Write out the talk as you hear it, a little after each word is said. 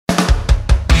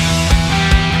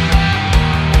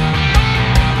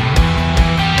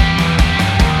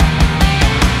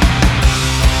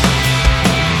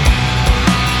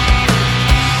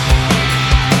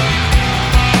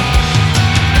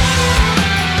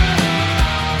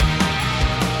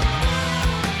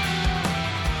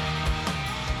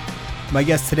My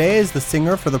guest today is the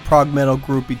singer for the prog metal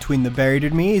group Between the Buried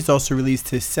and Me. He's also released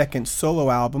his second solo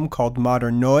album called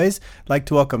Modern Noise. I'd like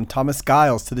to welcome Thomas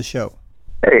Giles to the show.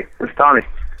 Hey, it's Tommy.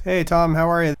 Hey, Tom, how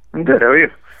are you? I'm good. How are you?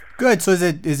 Good. So is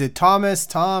it Thomas,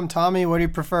 Tom, Tommy? What do you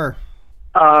prefer?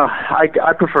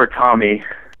 I prefer Tommy.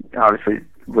 Obviously,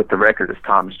 with the record, it's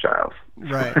Thomas Giles.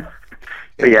 Right.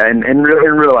 But yeah, in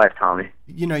real life, Tommy.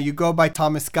 You know, you go by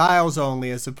Thomas Giles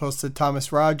only as opposed to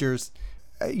Thomas Rogers.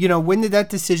 You know, when did that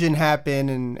decision happen,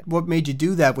 and what made you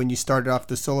do that when you started off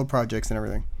the solo projects and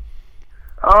everything?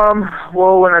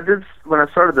 Well, when I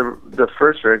started the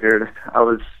first record,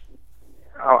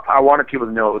 I wanted people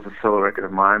to know it was a solo record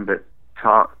of mine, but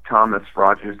Thomas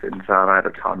Rogers didn't sound right,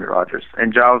 or Tommy Rogers,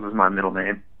 and Giles is my middle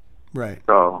name. Right.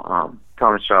 So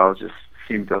Thomas Giles just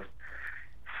seemed to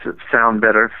sound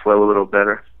better, flow a little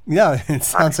better. Yeah, it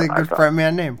sounds like a good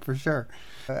frontman name for sure.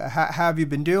 How have you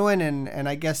been doing? And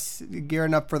I guess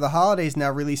gearing up for the holidays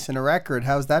now, releasing a record.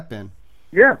 How's that been?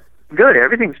 Yeah, good.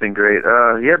 Everything's been great.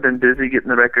 I've been busy getting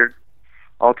the record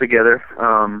all together.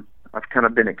 I've kind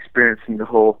of been experiencing the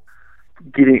whole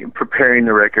preparing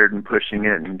the record and pushing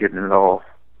it and getting it all,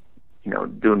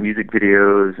 doing music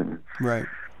videos and, right.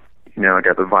 I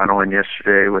got the vinyl in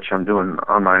yesterday, which I'm doing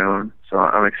on my own. So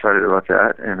I'm excited about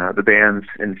that. And the band's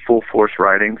in full force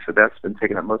writing, so that's been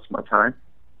taking up most of my time.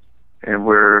 And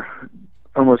we're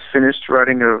almost finished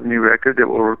writing a new record that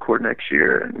we'll record next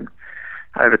year. And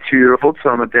I have a 2-year-old, so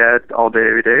I'm a dad all day,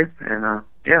 every day. And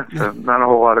so not a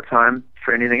whole lot of time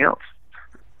for anything else.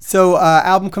 So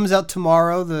album comes out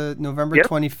tomorrow, the November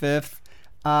 25th.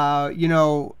 I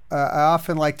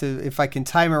often like to, if I can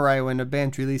time it right, when a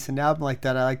band's release an album like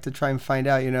that, I like to try and find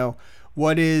out,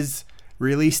 what is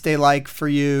release day like for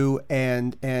you,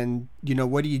 and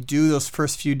what do you do those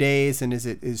first few days, and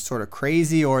is sort of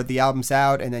crazy, or the album's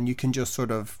out and then you can just sort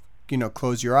of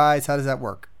close your eyes? How does that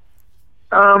work?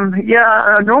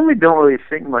 I normally don't really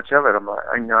think much of it.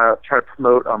 I try to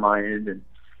promote on my end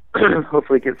and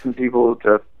hopefully get some people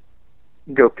to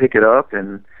go pick it up.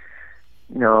 And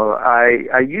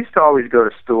I used to always go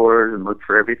to stores and look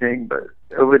for everything, but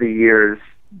over the years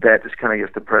that just kind of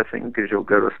gets depressing because you'll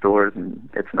go to stores and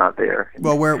it's not there.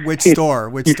 Well, which store?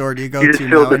 Which store do you go to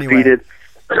now anyway?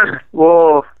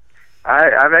 Well,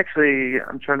 I'm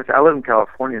trying to say, I live in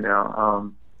California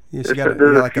now. Yes, you got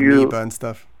like Amoeba and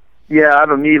stuff. Yeah, I have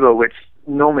Amoeba, which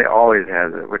normally always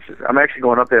has it, I'm actually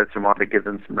going up there tomorrow to give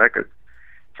them some records.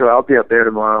 So I'll be up there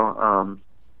tomorrow.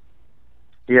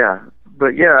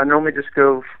 I normally just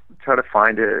go try to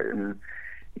find it and,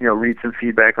 read some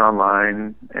feedback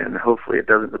online, and hopefully it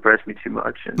doesn't depress me too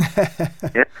much. And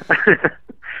yeah,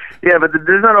 yeah, but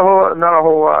there's not a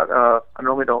whole lot. I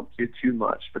normally don't do too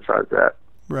much besides that.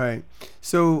 Right.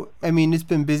 So, it's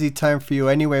been busy time for you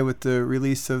anyway with the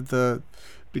release of the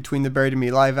Between the Buried and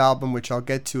Me live album, which I'll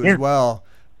get to as well.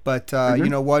 But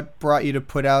what brought you to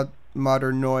put out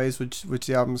Modern Noise, which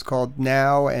the album's called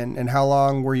now, and how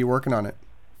long were you working on it?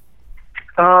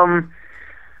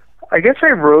 I guess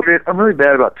I wrote it. I'm really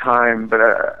bad about time, but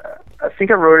I think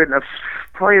I wrote it in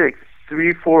probably like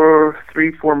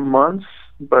 3-4 months.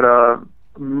 But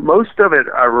most of it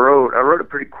I wrote it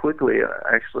pretty quickly.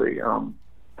 Actually,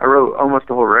 I wrote almost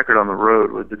the whole record on the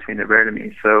road with Between the Buried and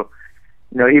Me. So,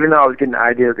 even though I was getting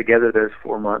ideas together those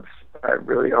 4 months, I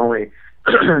really only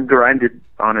grinded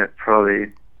on it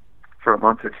probably for a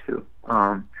month or two.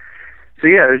 So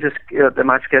yeah, it was just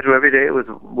my schedule every day was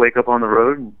wake up on the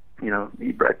road and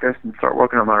eat breakfast and start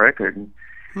working on my record. And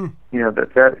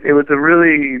that it was I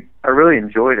really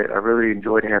enjoyed it. I really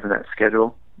enjoyed having that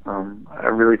schedule. I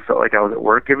really felt like I was at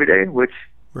work every day, which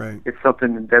is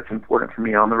something that's important for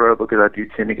me on the road because I do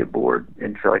tend to get bored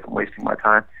and feel like I'm wasting my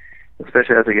time,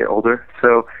 especially as I get older.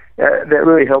 So that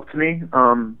really helped me,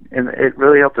 and it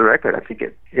really helped the record. I think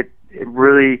it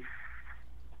really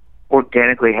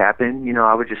organically happened.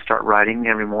 I would just start writing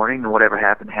every morning, and whatever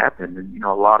happened. And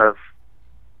a lot of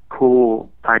cool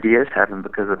ideas happened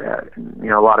because of that. And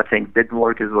a lot of things didn't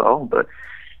work as well, but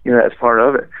that's part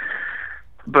of it.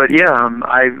 But yeah,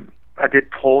 I did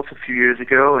Pulse a few years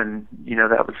ago, and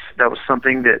that was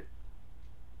something that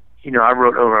I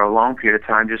wrote over a long period of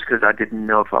time just because I didn't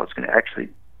know if I was going to actually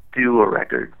do a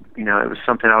record. It was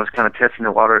something I was kind of testing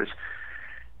the waters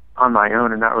on my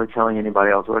own and not really telling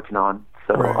anybody I was working on.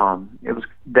 So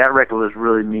that record was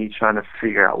really me trying to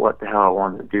figure out what the hell I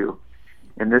wanted to do.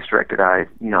 And this record, I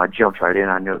jumped right in.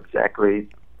 I knew exactly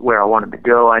where I wanted to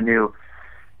go. I knew,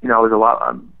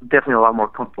 I'm definitely a lot more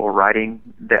comfortable writing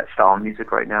that style of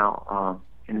music right now.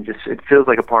 And it feels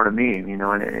like a part of me, and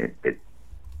it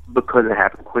because it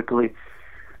happened quickly,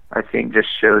 I think just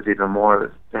shows even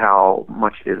more how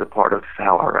much it is a part of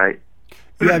how I write.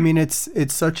 Yeah, I mean it's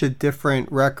such a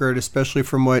different record, especially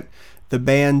from what the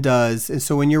band does. And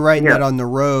so when you're writing that on the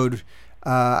road,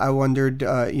 I wondered,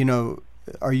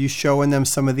 are you showing them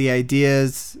some of the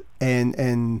ideas,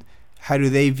 and how do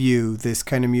they view this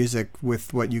kind of music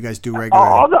with what you guys do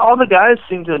regularly? All the guys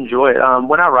seem to enjoy it.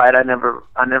 When I write, I never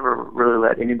really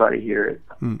let anybody hear it.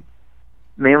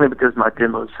 Mainly because my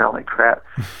demos sound like crap,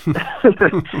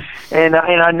 and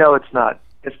I know it's not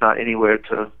it's not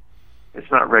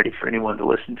ready for anyone to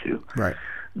listen to. Right.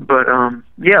 But I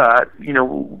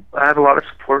have a lot of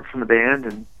support from the band,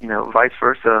 and vice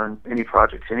versa, and any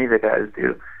projects any of the guys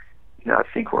do. I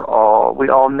think we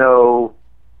all know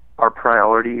our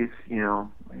priorities,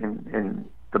 and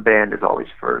the band is always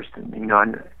first. And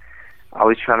I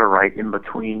always try to write in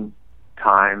between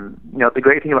time. The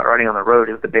great thing about writing on the road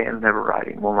is the band's never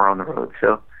writing when we're on the road.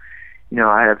 So,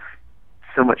 I have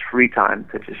so much free time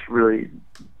to just really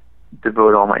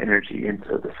devote all my energy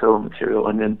into the solo material.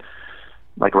 And then,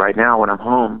 like right now when I'm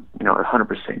home,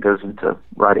 100% goes into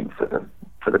writing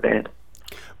for the band.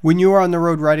 When you were on the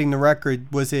road writing the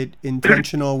record, was it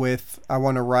intentional with I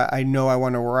want to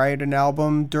write an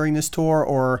album during this tour,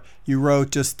 or you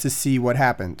wrote just to see what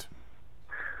happened?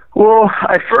 Well,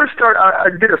 I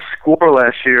did a score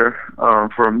last year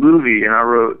for a movie, and I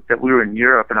wrote that we were in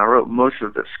Europe, and I wrote most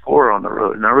of the score on the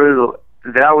road. And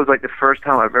that was like the first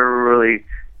time I've ever really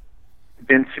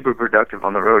been super productive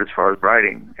on the road as far as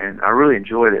writing, and I really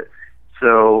enjoyed it.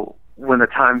 So when the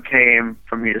time came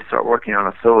for me to start working on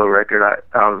a solo record,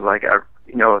 I was like,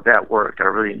 that worked. I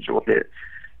really enjoyed it.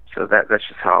 So that's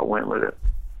just how I went with it.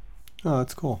 Oh,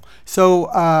 that's cool. So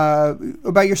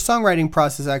about your songwriting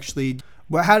process, actually,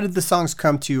 how did the songs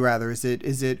come to you, rather? Is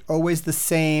it always the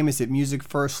same? Is it music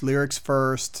first, lyrics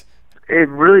first? It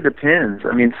really depends.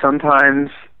 I mean, sometimes,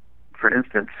 for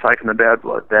instance, Siphon the Bad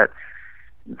Blood, that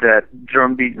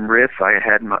drum beat and riff I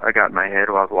got in my head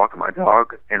while I was walking my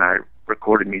dog, and I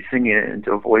recorded me singing it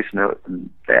into a voice note, and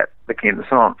that became the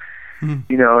song. And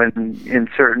in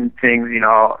certain things,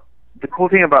 the cool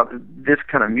thing about this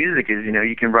kind of music is,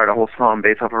 you can write a whole song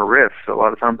based off a riff. So a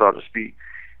lot of times I'll just be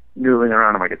noodling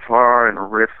around on my guitar, and a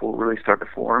riff will really start to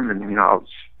form, and I'll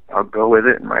go with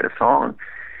it and write a song.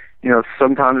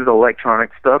 Sometimes with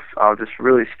electronic stuff, I'll just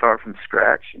really start from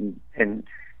scratch and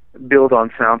build on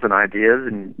sounds and ideas,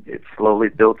 and it's slowly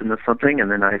built into something,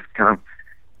 and then I kind of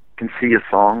can see a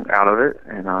song out of it.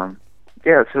 And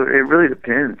so it really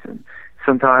depends. And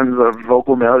sometimes a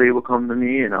vocal melody will come to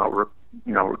me, and I'll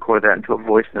record that into a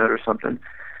voice note or something.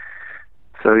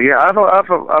 So yeah, I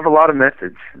have a lot of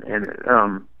methods, and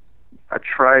I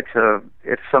try to,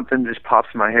 if something just pops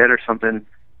in my head or something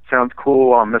sounds cool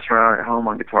while I'm messing around at home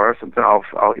on guitar or something,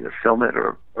 I'll either film it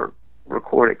or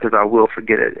record it, because I will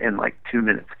forget it in like 2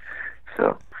 minutes.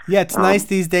 So yeah, it's nice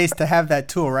these days to have that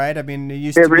tool, right? I mean,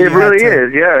 it really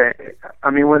is. Yeah,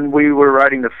 I mean, when we were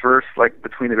writing the first, like,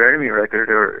 Between the Buried Me record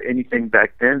or anything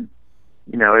back then,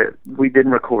 we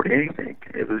didn't record anything.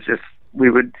 It was just, we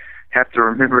would have to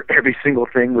remember every single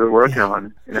thing we were working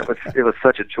on, and it was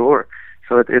such a chore.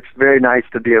 So it's very nice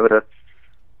to be able to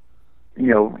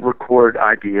record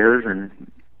ideas, and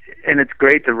it's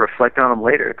great to reflect on them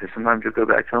later, because sometimes you'll go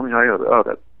back and tell me, oh,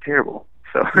 that's terrible.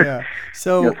 So, yeah.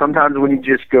 So sometimes when you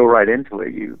just go right into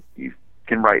it, you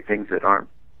can write things that aren't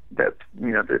that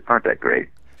that great.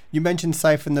 You mentioned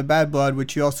Siphon the Bad Blood,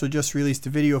 which you also just released a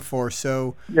video for.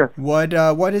 So yeah. What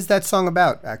is that song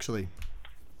about, actually?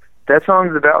 That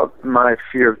song's about my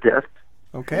fear of death.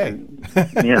 Okay. And,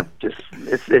 yeah,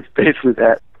 it's basically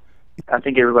that. I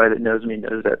think everybody that knows me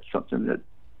knows that's something that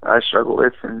I struggle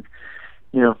with, and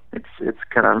it's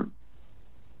kind of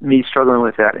me struggling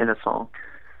with that in a song.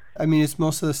 I mean, is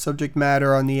most of the subject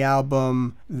matter on the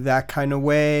album that kind of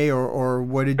way, or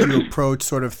what did you approach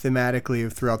sort of thematically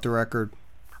throughout the record?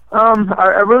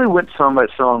 I really went song by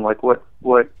song, like what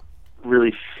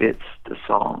really fits the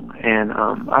song, and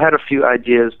I had a few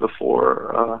ideas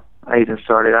before I even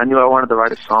started. I knew I wanted to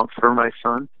write a song for my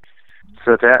son,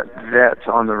 so that's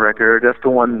on the record. That's the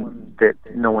one that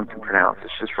no one can pronounce.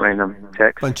 It's just random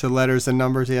text. Bunch of letters and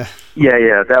numbers, yeah.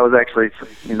 Yeah. That was actually,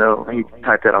 he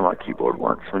typed that on my keyboard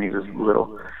once when he was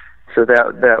little. So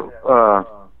that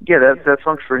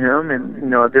song's for him.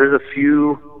 And there's a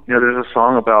few. There's a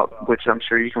song about, which I'm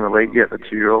sure you can relate. You have a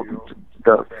 2-year-old.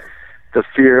 The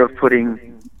fear of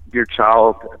putting your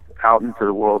child out into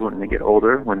the world when they get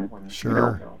older. When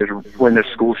sure. When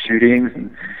there's school shootings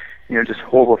and just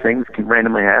horrible things can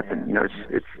randomly happen.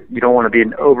 It's you don't want to be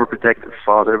an overprotective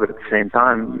father, but at the same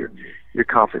time, you're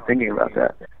constantly thinking about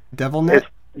that. DevilNet? It's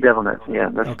DevilNet, yeah.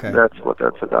 Okay. That's what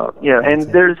that's about. Yeah, and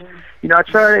there's, I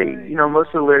try, most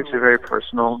of the lyrics are very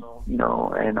personal,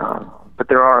 and but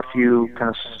there are a few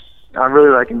kind of I really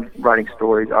like writing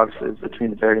stories. Obviously, it's between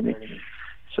the buried and me.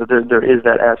 So there is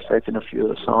that aspect in a few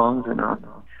of the songs, and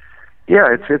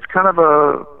yeah, it's kind of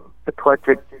a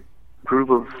eclectic group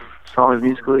of songs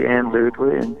musically and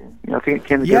lyrically, and I think it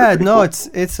came together. Yeah, no,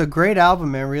 cool. it's a great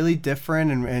album, man. Really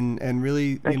different and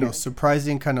really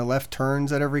surprising kind of left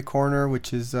turns at every corner,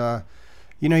 which is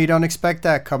you don't expect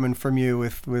that coming from you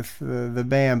with the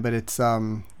band, but it's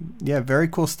very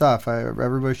cool stuff.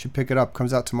 Everybody should pick it up.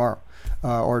 Comes out tomorrow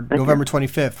or November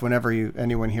 25th, whenever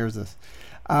anyone hears this.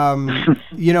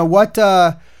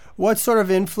 What sort of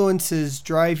influences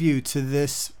drive you to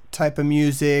this type of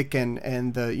music and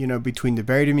the between the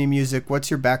Buried in Me music?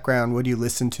 What's your background? What do you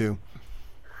listen to?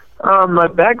 My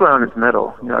background is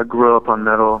metal. I grew up on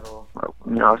metal.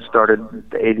 I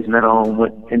started the 80s metal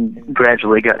and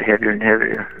gradually got heavier and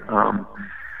heavier.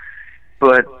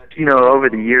 But over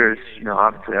the years,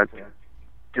 obviously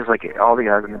just like all the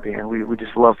guys in the band, we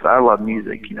just I love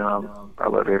music. I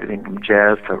love everything from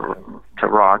jazz to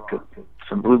rock to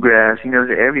some bluegrass,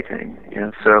 to everything.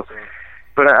 So,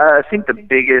 but I think the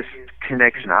biggest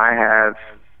connection I have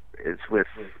is with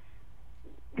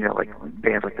like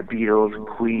bands like the Beatles and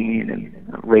Queen and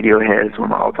Radiohead is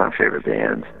one of my all-time favorite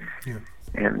bands. Yeah.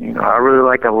 And I really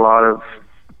like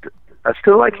I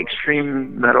still like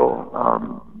extreme metal.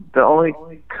 The only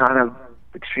kind of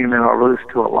extreme metal I really listen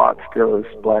to a lot still is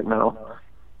black metal.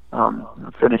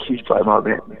 I've been a huge black metal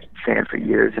fan for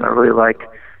years, and I really like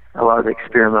a lot of the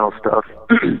experimental stuff,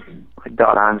 like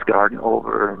Dot Einsgard and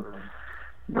Over, and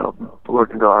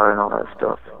Lorkengar and all that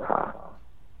stuff.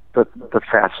 But the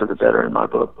faster the better in my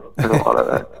book. There's a lot of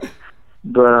that.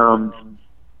 But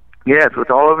yeah, so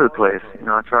it's all over the place.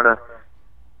 I try to.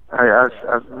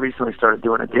 I've recently started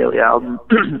doing a daily album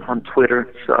on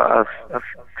Twitter, so I've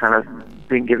kind of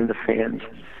been giving the fans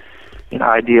an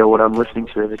idea of what I'm listening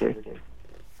to every day.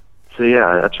 So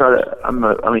yeah, I try to. I'm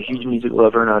a huge music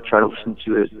lover, and I try to listen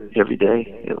to it every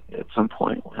day at some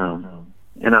point.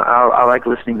 And I like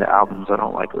listening to albums. I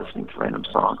don't like listening to random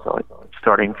songs. I like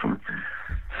starting from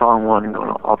song one and going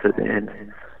all to the end.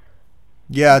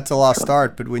 Yeah, it's a lost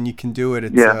art, but when you can do it,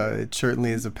 it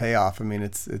certainly is a payoff. I mean,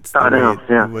 it's the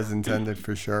way it was intended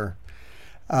for sure.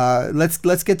 Let's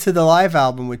get to the live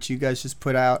album, which you guys just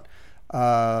put out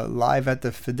live at the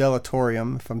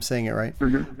Fidelatorium, if I'm saying it right,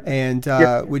 and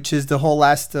which is the whole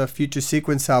last Future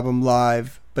Sequence album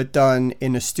live, but done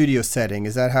in a studio setting.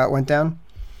 Is that how it went down?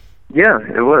 Yeah,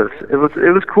 it was. It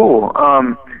was cool.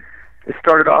 It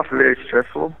started off very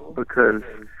stressful because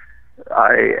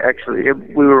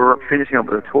we were finishing up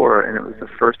with a tour, and it was the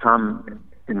first time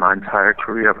in my entire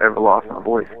career I've ever lost my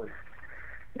voice.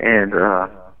 And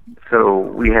so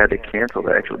we had to cancel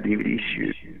the actual DVD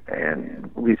shoot, and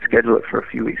we scheduled it for a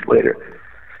few weeks later.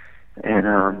 And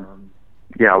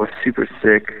I was super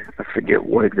sick. I forget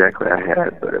what exactly I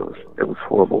had, but it was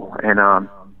horrible. And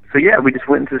we just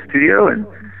went into the studio, and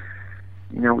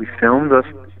we filmed us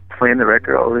playing the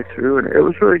record all the way through, and it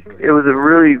was a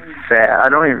really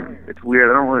fast. It's weird.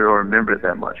 I don't really remember it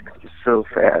that much because it was so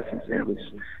fast, and it was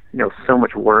so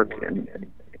much work and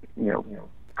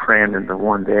crammed into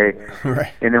one day.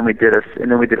 Right. And then we did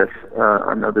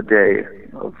another day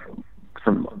of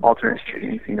some alternate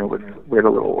shootings, with a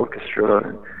little orchestra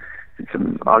and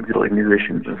some auxiliary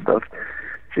musicians and stuff.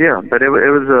 So yeah, but it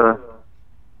was a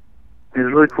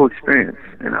really cool experience,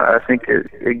 and I think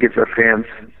it gives our fans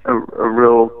a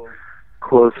real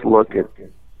close look at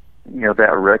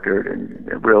that record and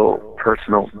a real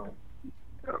personal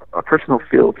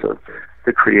feel to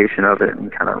the creation of it,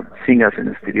 and kind of seeing us in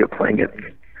the studio playing it.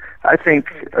 I think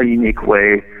a unique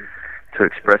way to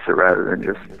express it rather than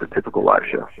just the typical live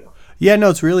show. Yeah, no,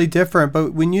 it's really different.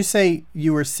 But when you say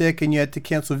you were sick and you had to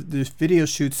cancel this video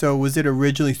shoot, so was it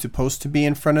originally supposed to be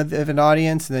in front of an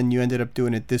audience, and then you ended up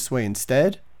doing it this way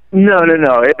instead? No.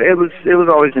 It was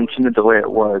always intended the way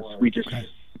it was. We just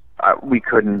we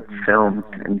couldn't film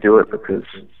and do it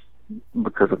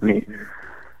because of me.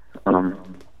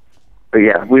 But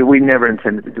yeah, we never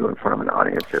intended to do it in front of an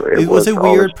audience. Was it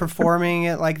weird performing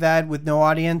it like that with no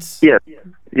audience? Yeah,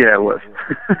 it was.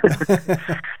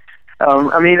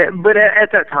 But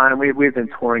at that time we've been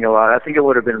touring a lot. I think it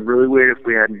would have been really weird if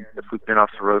we'd been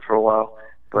off the road for a while.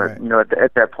 But right.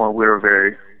 At that point we were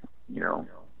very,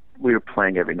 we were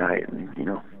playing every night, and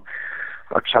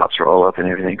our chops were all up and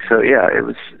everything. So yeah, it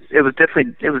was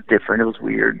different. It was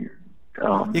weird.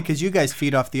 Because you guys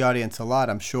feed off the audience a lot,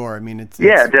 I'm sure. I mean, it's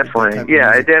definitely.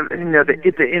 Yeah,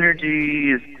 the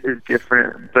energy is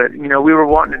different, but we were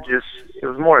wanting to it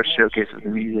was more a showcase of the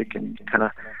music and kind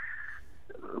of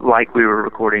like we were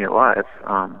recording it live.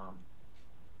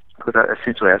 Because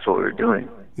essentially that's what we were doing.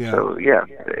 Yeah. So yeah,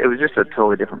 it was just a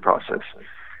totally different process.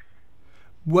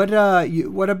 What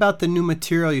about the new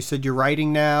material? You said you're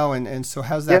writing now, and so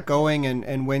how's that going?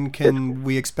 And when can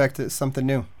we expect something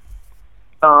new?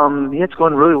 Yeah, it's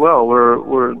going really well.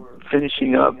 We're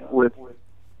finishing up with,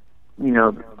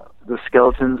 the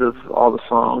skeletons of all the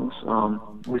songs.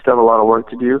 We still have a lot of work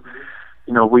to do.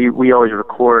 We always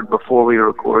record before we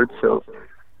record, so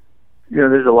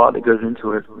there's a lot that goes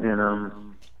into it. And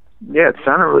yeah, it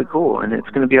sounded really cool, and it's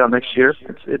going to be out next year.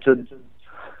 It's a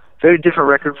very different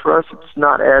record for us. It's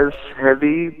not as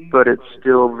heavy, but it's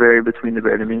still very between the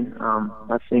bed and me.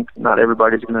 I think not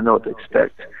everybody's going to know what to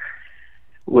expect,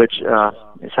 which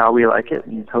is how we like it,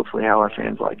 and hopefully how our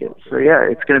fans like it. So yeah,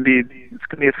 it's gonna be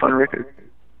a fun record.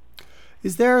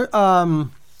 Is there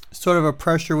sort of a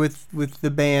pressure with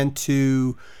the band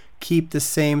to keep the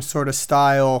same sort of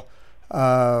style?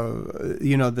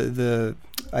 The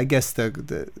I guess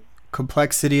the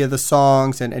complexity of the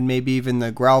songs and maybe even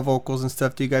the growl vocals and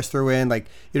stuff. Do you guys throw in, like,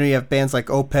 you have bands like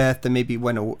Opeth that maybe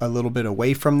went a little bit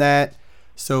away from that?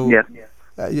 So yeah.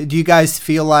 Do you guys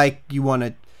feel like you want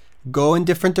to go in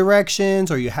different directions,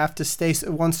 or you have to stay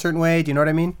one certain way? Do you know what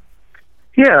I mean?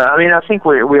 Yeah, I think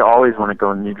we always want to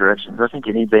go in new directions. I think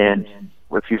any band,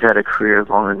 if you've had a career as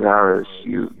long as ours,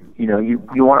 you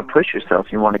want to push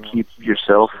yourself. You want to keep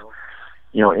yourself,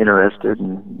 interested,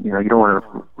 and you don't want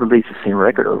to release the same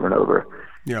record over and over.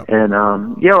 Yeah. And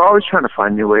we're always trying to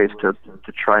find new ways to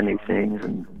try new things,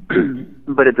 and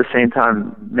but at the same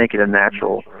time make it a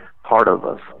natural part of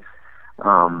us.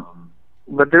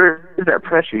 But there is that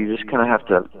pressure. You just kind of have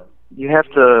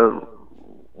to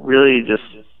really just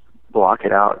block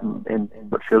it out and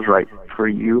what feels right for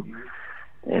you.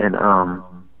 And I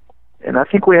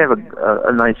think we have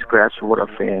a nice grasp of what our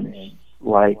fans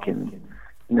like, and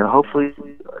hopefully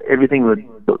everything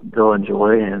they'll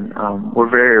enjoy. And we're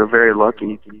very, very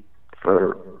lucky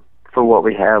for what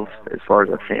we have as far as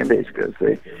our fan base goes.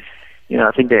 They,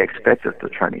 I think they expect us to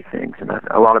try new things, and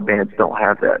a lot of bands don't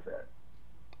have that.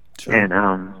 Sure. And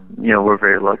we're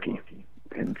very lucky,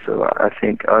 and so I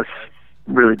think us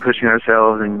really pushing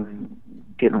ourselves and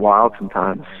getting wild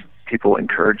sometimes, people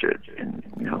encourage it. And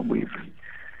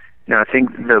I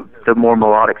think the more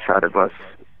melodic side of us,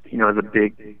 is a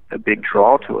big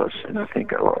draw to us, and I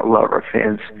think a lot of our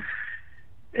fans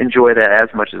enjoy that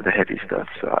as much as the heavy stuff.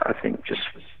 So I think just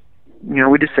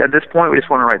we just, at this point, we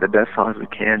just want to write the best songs we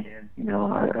can.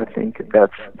 I think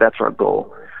that's our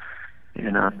goal.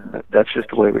 That's just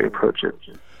the way we approach it.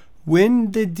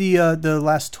 When did the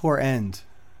last tour end?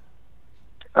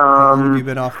 How long have you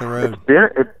been off the road?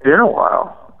 It's been a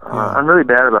while. Yeah. I'm really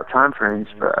bad about time frames,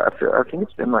 but I think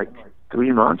it's been like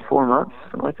 3 months, 4 months,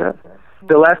 something like that.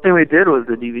 The last thing we did was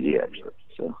the DVD, actually.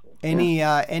 So any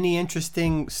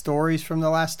interesting stories from the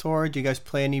last tour? Did you guys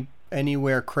play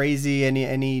anywhere crazy?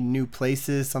 Any new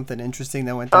places? Something interesting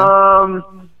that went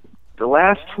down? The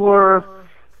last tour,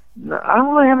 I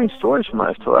don't really have any stories from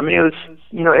last tour. It was,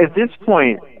 at this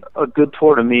point, a good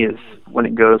tour to me is when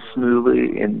it goes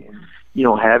smoothly and you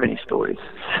don't have any stories.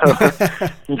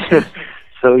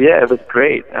 So yeah, it was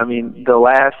great. The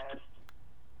last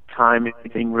time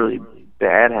anything really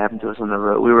bad happened to us on the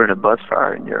road, we were in a bus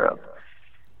fire in Europe,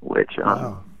 which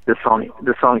the song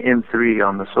M3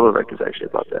 on the solo record is actually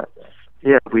about that.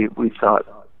 Yeah, we thought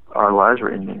our lives were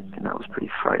ending, and that was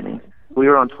pretty frightening. We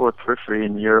were on tour Periphery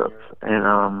in Europe, and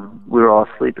we were all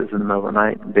sleepers in the middle of the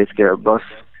night. And basically, our bus,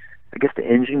 I guess the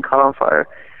engine caught on fire,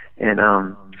 and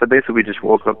so basically we just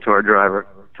woke up to our driver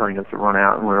telling us to run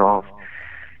out, and we were all,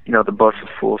 the bus was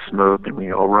full of smoke, and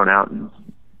we all run out and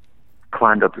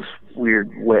climbed up this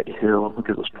weird wet hill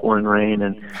because it was pouring rain,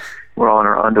 and we're all in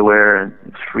our underwear and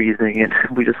it's freezing, and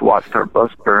we just watched our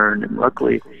bus burn. And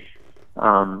luckily,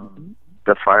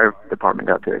 the fire department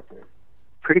got there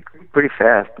pretty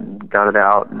fast and got it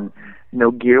out, and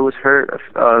no gear was hurt.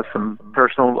 Some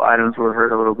personal items were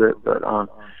hurt a little bit, but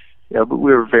but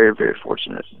we were very, very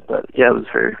fortunate. But yeah, it was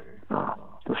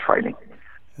frightening.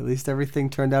 At least everything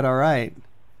turned out all right.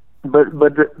 But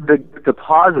the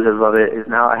positive of it is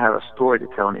now I have a story to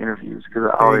tell in interviews, because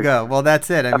there you go. Well,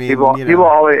 that's it. People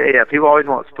always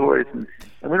want stories, and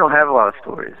we don't have a lot of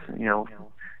stories.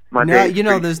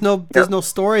 There's no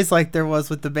stories like there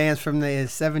was with the bands from the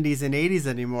 70s and 80s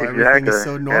anymore. Exactly. Everything is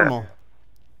so normal.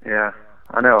 Yeah,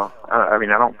 I know. I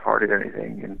don't party or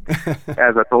anything, and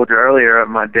as I told you earlier,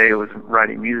 my day was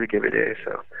writing music every day,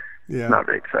 so it's not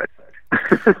very exciting.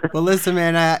 Well, listen,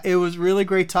 man, it was really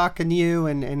great talking to you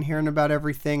and hearing about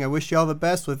everything. I wish you all the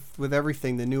best with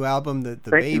everything, the new album, the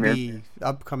baby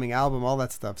upcoming album, all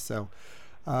that stuff. So,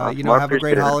 have a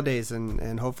great holidays,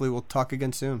 and hopefully we'll talk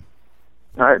again soon.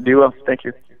 All right, be well. Thank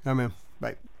you. All right, man.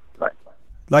 Bye. Bye.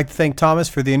 I'd like to thank Thomas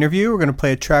for the interview. We're going to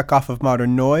play a track off of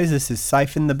Modern Noise. This is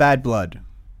Siphon the Bad Blood.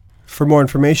 For more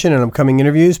information and upcoming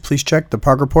interviews, please check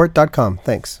theprogreport.com.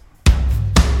 Thanks.